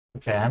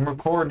Okay, I'm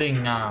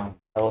recording now.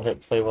 I will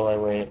hit play while I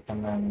wait,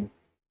 and then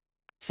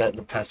set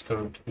the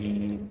passcode to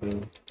be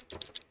blue.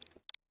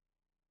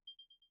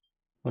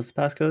 What's the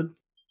passcode?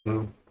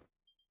 Blue.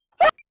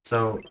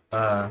 So,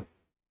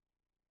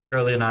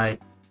 Curly and I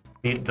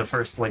beat the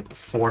first, like,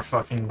 4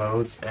 fucking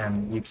modes,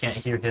 and you can't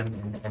hear him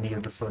in any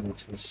of the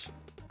footage, which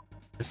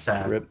is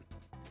sad. Rip.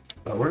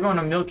 But we're going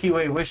to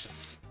Milkyway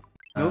Wishes.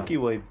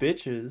 Milkyway,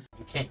 bitches.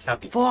 You can't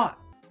copy. Fuck!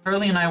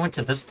 Curly and I went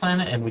to this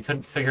planet, and we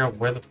couldn't figure out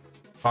where the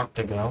fuck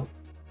to go.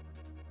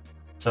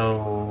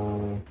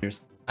 So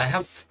I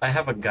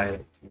have a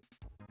guide.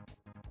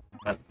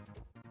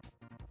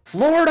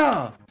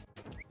 Florida!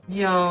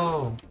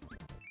 Yo.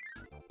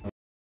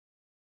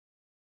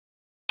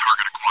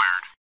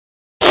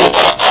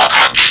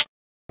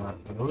 I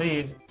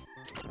believe.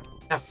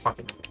 Yeah, fuck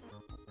it.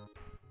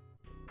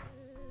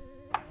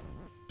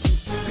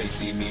 They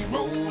see me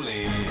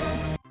rolling.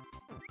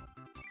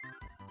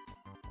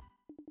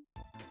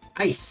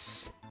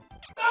 Ice.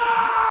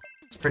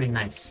 It's pretty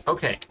nice.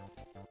 Okay.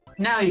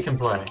 Now you can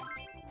play.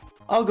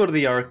 I'll go to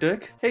the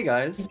Arctic. Hey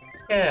guys.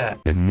 Yeah.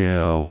 And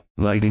now,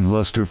 Lightning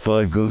Luster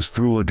 5 goes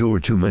through a door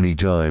too many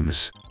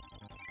times.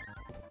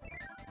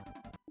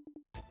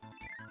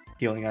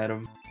 Healing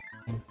item.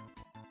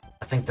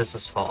 I think this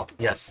is fall.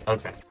 Yes,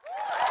 okay.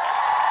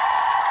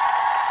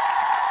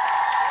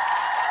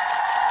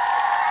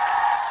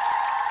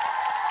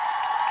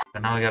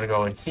 But now we gotta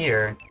go in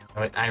here.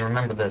 I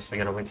remember this, we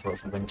gotta wait till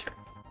it's winter.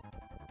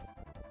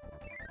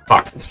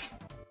 Fuck.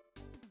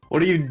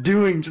 What are you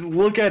doing? Just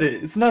look at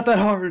it. It's not that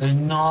hard.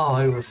 No,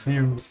 I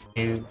refuse.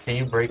 Can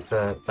you break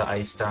the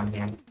ice down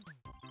here?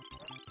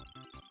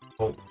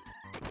 Oh.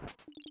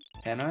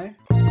 Can I?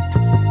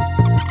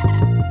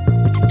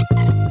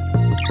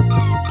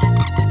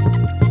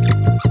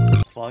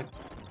 Fuck.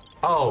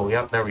 Oh,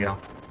 yep, there we go.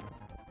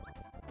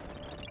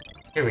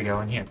 Here we go,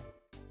 in here.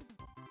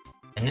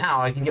 And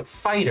now I can get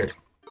fighter.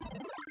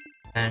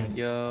 And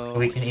Yo.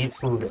 we can eat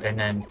food, and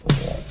then...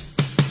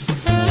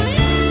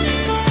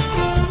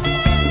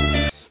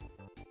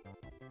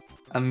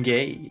 I'm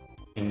gay.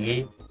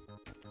 Yeah.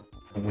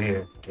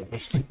 Weird.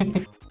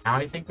 Now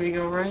I think we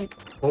go right?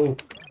 Oh.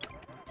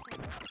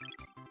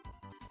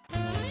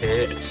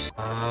 Yes.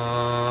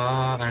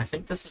 And I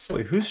think this is it.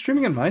 Wait, who's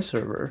streaming on my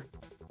server?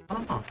 I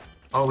don't know.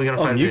 Oh, we gotta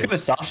Oh, find Nuke and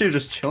Masashi are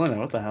just chilling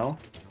there. What the hell?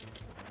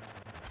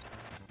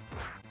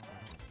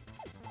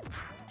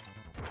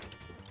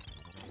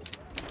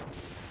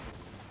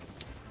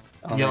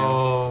 Oh,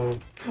 Yo.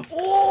 man.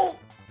 Oh!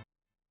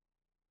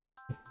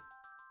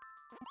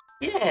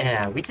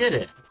 Yeah, we did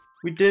it.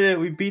 We did it.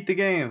 We beat the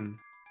game.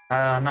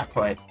 Not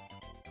quite.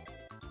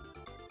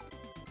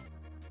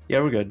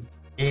 Yeah, we're good.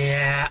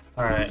 Yeah.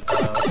 Alright,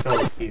 let's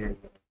go here.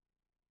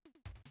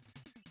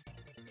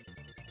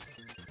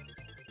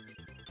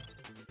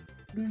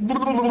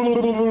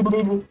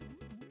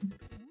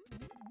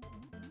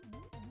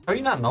 Are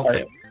you not melting?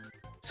 Right.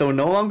 So we're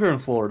no longer in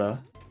Florida.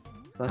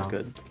 So that's No.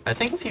 good. I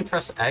think if you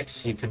press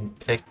X, you can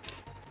pick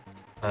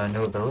a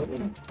new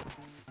ability.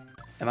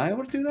 Am I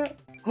able to do that?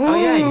 Oh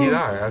yeah, you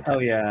are. Okay. Oh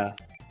yeah.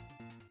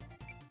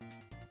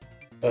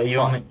 You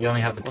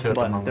only have the What's 2 the at the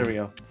button? moment. There we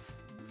go.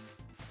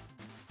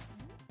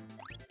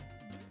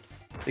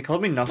 They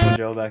called me Knuckle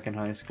Joe back in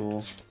high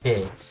school.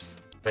 Yes.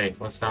 Wait,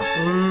 what's down?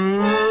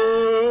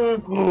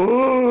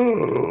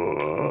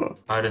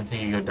 I didn't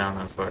think you go down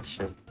that far.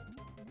 Shit.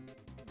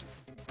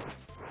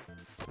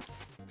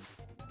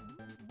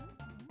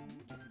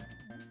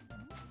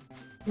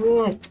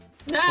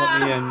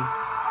 Let me in.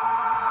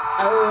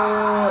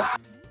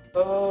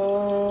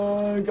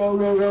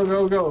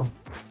 Go.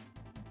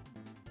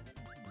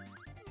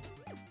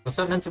 Was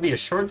that meant to be a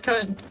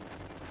shortcut?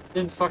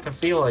 Didn't fucking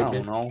feel I like don't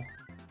it. know.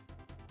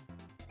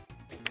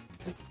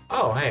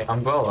 Oh, hey,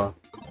 umbrella.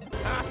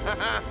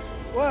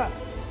 What?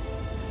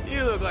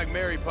 You look like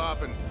Mary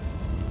Poppins.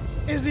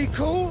 Is he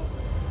cool?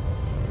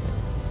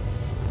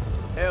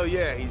 Hell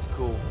yeah, he's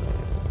cool.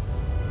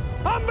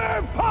 I'm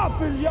Mary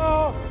Poppins,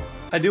 y'all!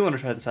 I do want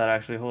to try this out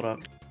actually. Hold up.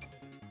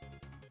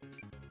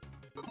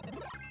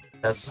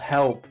 That's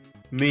Help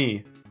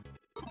me.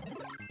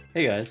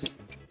 Hey guys.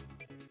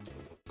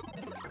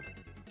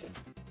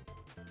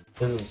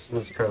 this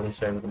is Curly's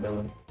favorite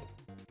ability.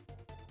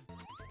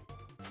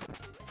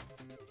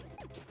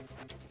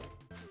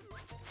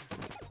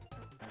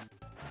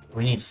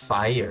 We need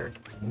fire.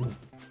 Ooh.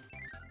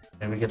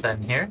 Can we get that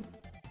in here?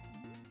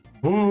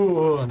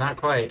 Ooh, not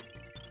quite.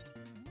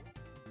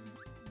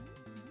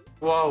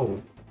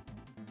 Whoa.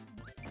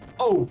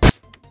 Oh!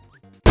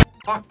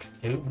 Fuck,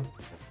 dude.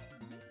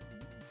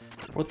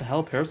 What the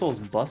hell? Parasol's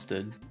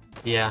busted.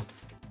 Yeah.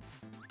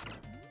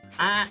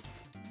 Ah!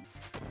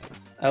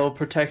 I will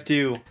protect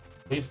you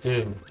Please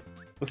do.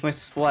 with my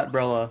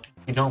Splatbrella.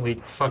 You don't, we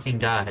fucking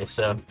die,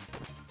 so.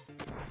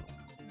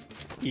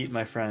 Eat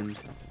my friend.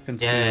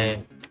 Consume.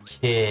 Yay.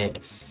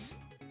 Kiss.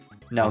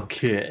 Now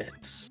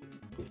kiss.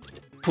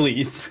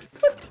 Please.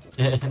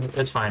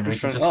 It's fine, we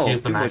Who's can trying- just oh,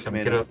 use the people maximum.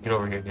 made Get, it. get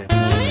over here,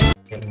 yeah.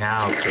 Okay,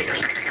 now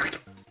kiss.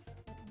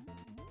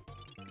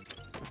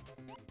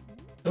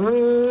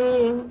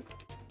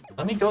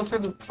 Let me go through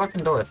the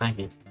fucking door, thank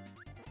you.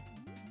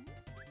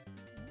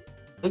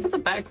 Look at the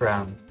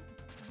background.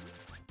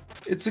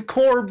 It's a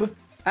corb.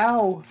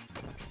 Ow.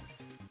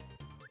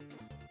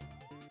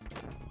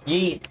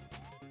 Yeet.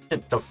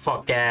 Get the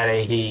fuck out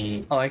of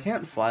here. Oh, I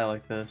can't fly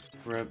like this.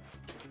 Rip.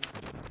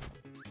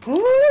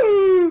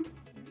 Oh,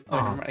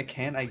 never mind. I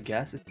can, I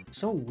guess. It's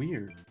so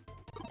weird.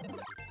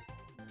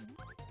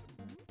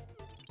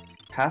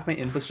 Half my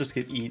inputs just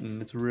get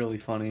eaten. It's really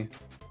funny.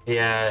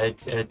 Yeah,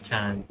 it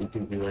kind of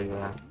do be like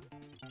that.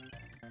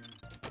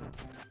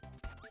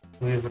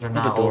 Believe it or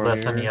not, old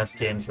SNES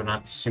games were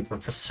not super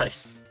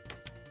precise.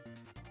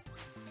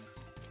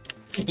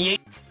 Yeah.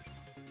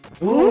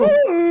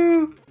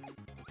 Ooh.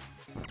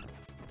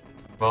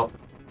 Well,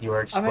 you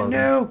are I'm a exploding.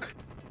 nuke!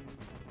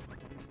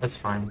 That's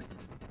fine.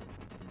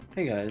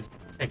 Hey guys.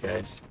 Hey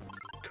guys.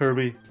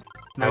 Kirby.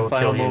 I My will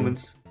final kill you.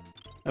 moments.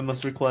 I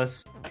must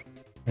request.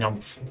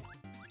 Nyumph.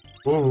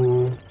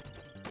 Ooh.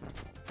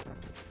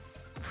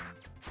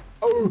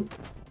 Oh.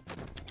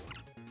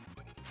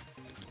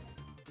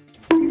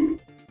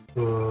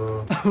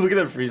 Look at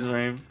that freeze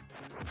frame.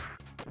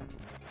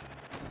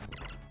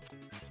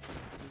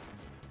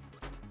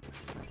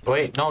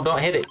 Wait, no,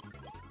 don't hit it.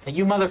 Hey,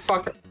 you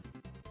motherfucker.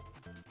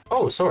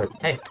 Oh, sword.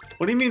 Hey.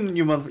 What do you mean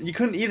you mother? You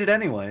couldn't eat it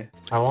anyway.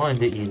 I wanted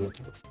to eat it.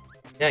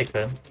 Yeah, I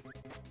could.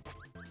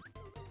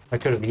 I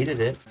could have eaten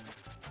it.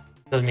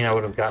 Doesn't mean I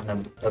would have gotten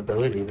an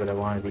ability, but I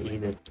wanted to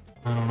eat it.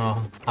 I don't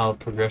know how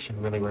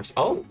progression really works.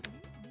 Oh!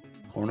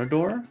 Corner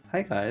door?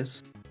 Hi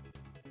guys.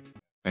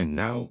 And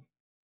now,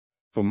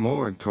 for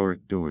more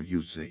corridor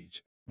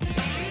usage.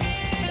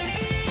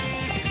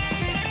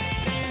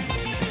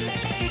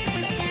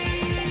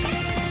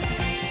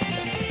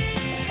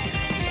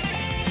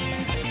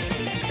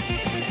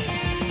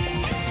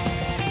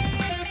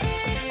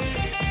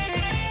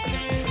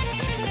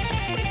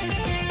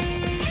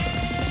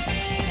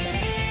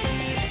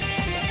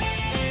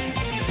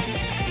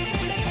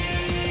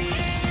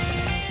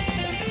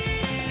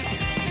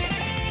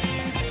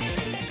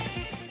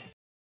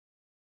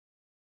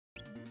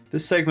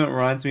 This segment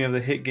reminds me of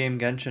the hit game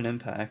Genshin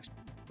Impact.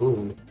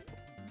 Ooh.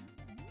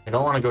 I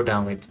don't want to go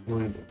down.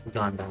 We've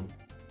gone down.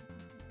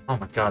 Oh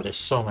my god, there's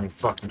so many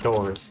fucking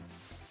doors.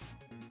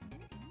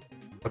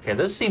 Okay,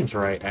 this seems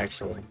right,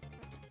 actually.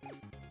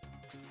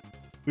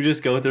 We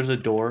just go, there's a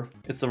door.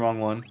 It's the wrong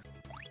one.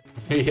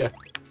 Yeah.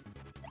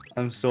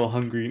 I'm so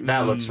hungry.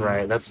 That looks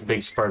right. That's a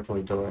big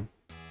sparkly door.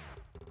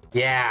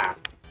 Yeah!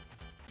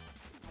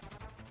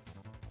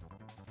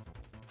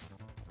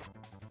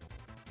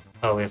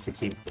 Oh, we have to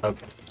keep...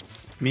 Okay.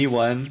 Me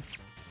one.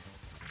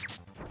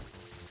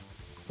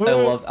 I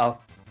love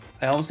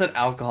I almost said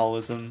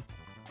alcoholism.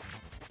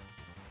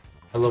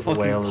 I love the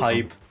fucking whale.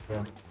 pipe.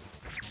 Yeah.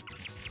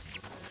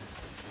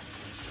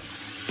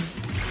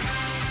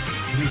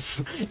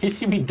 You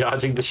see me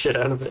dodging the shit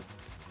out of it.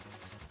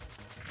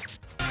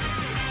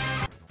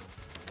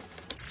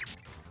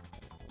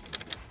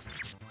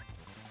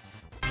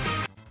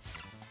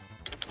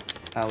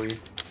 Owie.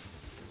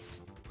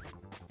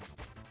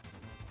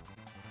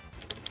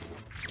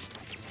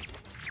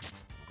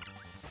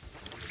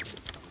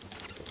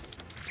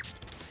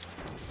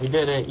 We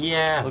did it,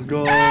 yeah! Let's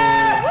go!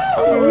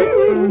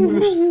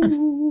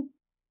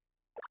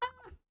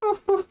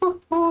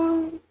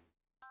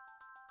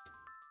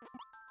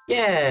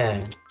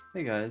 Yeah!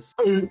 Hey guys.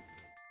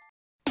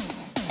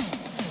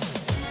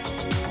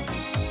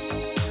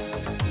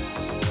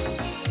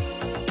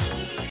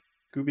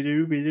 Scooby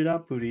doo doo da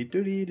booty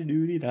doody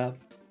doody da.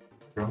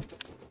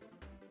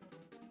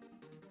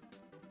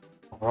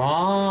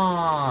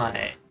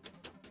 Right.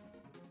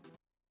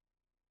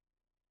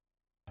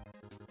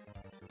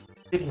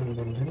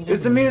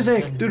 It's the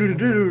music!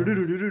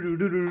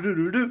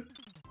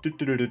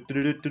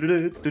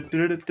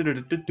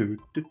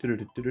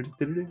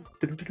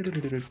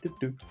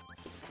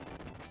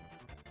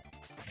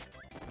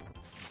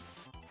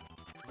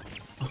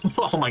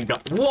 Oh my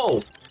god.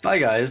 Whoa! Bye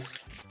guys.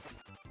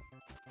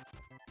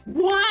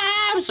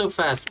 Wow, so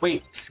fast.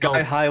 Wait. Sky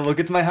no. High, look,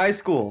 it's my high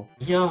school.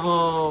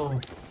 Yo.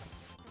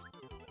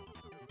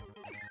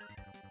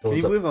 Can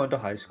you believe I went to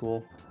high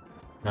school?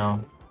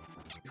 No.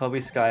 Call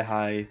me Sky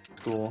High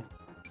School.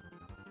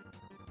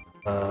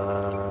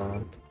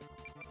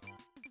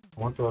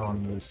 What do I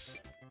want to use?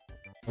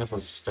 I guess I'll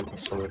just stick with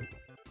sword.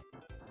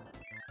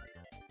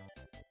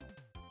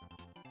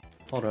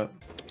 Hold up.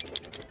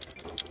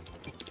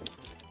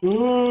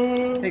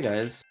 Hey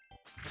guys.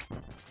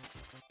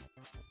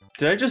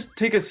 Did I just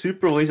take a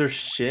super laser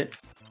shit?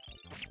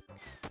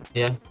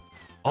 Yeah.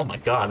 Oh my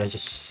god, I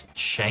just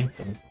shanked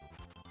him.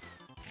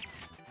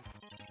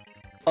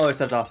 Oh, I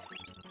stepped off.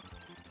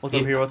 What's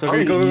up here? What's up Oh,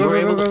 here? Go, you go, were go,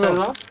 able go, to go, set go.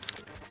 it off?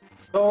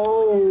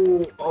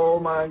 Oh, oh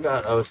my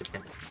god. Oh, it's okay.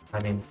 I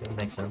mean, it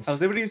makes sense. I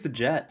was able to use the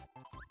jet.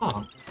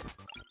 Oh.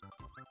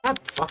 That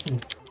fucking...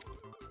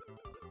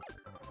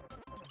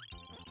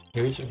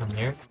 Here, we should come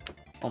here.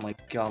 Oh my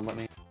god, let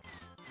me.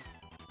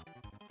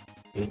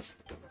 Dude.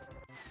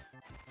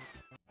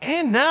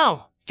 And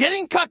now,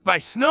 getting cucked by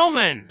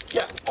snowmen.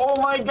 Yeah. Oh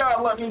my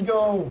god, let me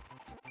go.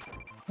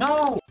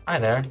 No. Hi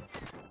there.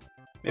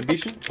 Maybe you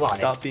should Why?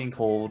 stop being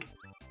cold.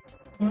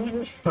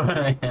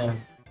 I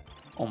am.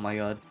 Oh my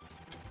god.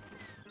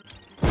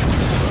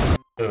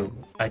 Ooh,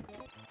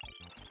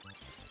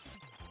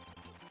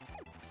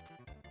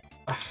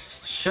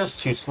 it's just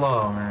too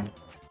slow, man.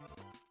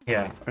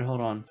 Yeah. Alright,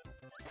 hold on.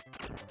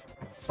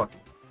 Fuck.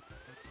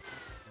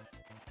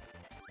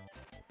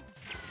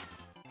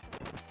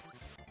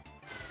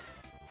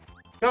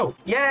 Go!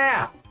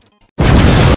 Yeah!